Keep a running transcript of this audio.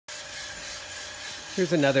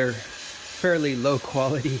Here's another fairly low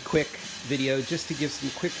quality, quick video just to give some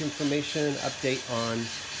quick information update on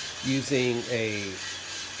using a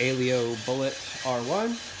Aillio Bullet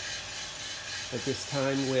R1, but this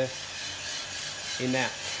time with a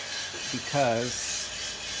Mac, because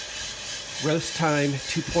Roast Time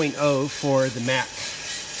 2.0 for the Mac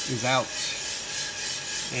is out.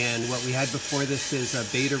 And what we had before this is a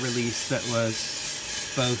beta release that was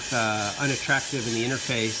both unattractive in the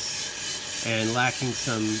interface and lacking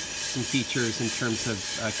some features in terms of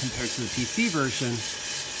compared to the PC version,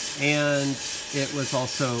 and it was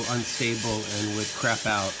also unstable and would crap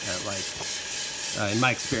out at in my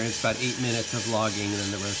experience, about 8 minutes of logging, and then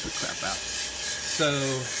the roast would crap out. So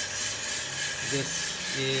this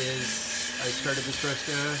is, I started this roast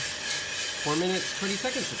 4 minutes 20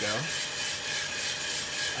 seconds ago.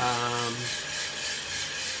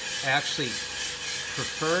 I actually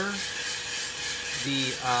prefer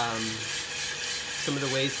the some of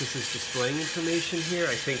the ways this is displaying information here.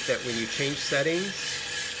 I think that when you change settings,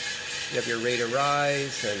 you have your rate of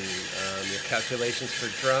rise and your calculations for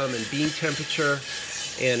drum and bean temperature,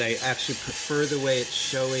 and I actually prefer the way it's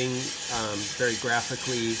showing very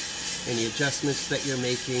graphically any adjustments that you're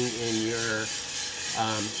making in your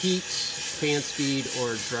heat, fan speed,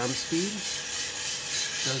 or drum speed.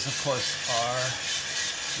 Those, of course, are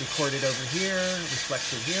recorded over here,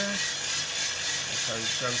 reflected here. That's our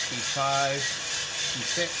drum speed 5.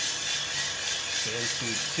 P6, fan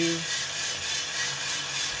speed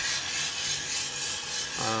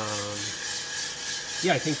 2.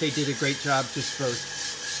 Yeah, I think they did a great job, just both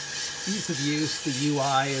ease of use. The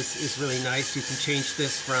UI is really nice. You can change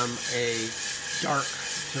this from a dark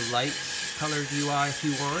to light colored UI if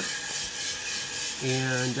you want,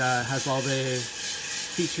 and has all the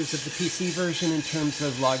features of the PC version in terms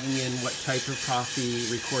of logging in what type of coffee,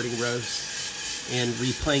 recording roasts, and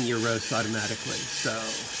replaying your roast automatically. So,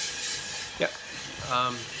 yeah,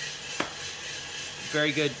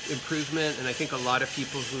 very good improvement, and I think a lot of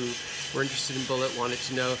people who were interested in Bullet wanted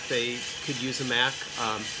to know if they could use a Mac.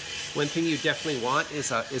 One thing you definitely want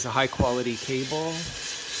is a high quality cable.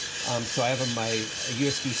 So I have my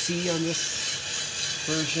USB-C on this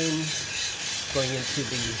version, going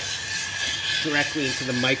directly into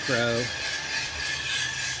the micro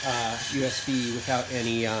USB without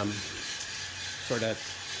any sort of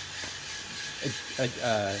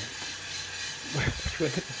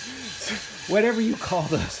whatever you call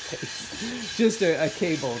those things, just a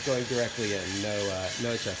cable going directly in,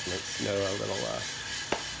 no adjustments, no little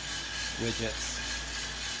widgets.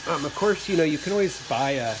 Of course, you can always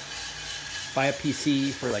buy a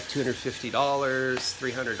PC for like $250,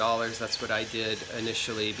 $300. That's what I did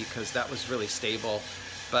initially, because that was really stable.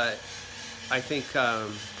 But I think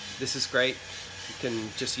this is great. You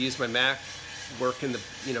can just use my Mac, work in the,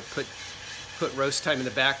 put roast time in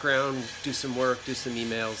the background, do some work, do some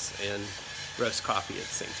emails, and roast coffee at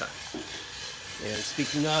the same time. And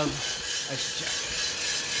speaking of, I should check.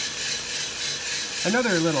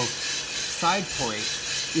 Another little side point,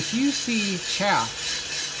 if you see chaff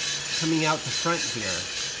coming out the front here,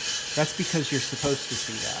 that's because you're supposed to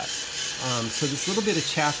see that. So this little bit of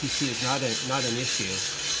chaff you see is not an issue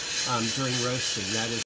during roasting. That is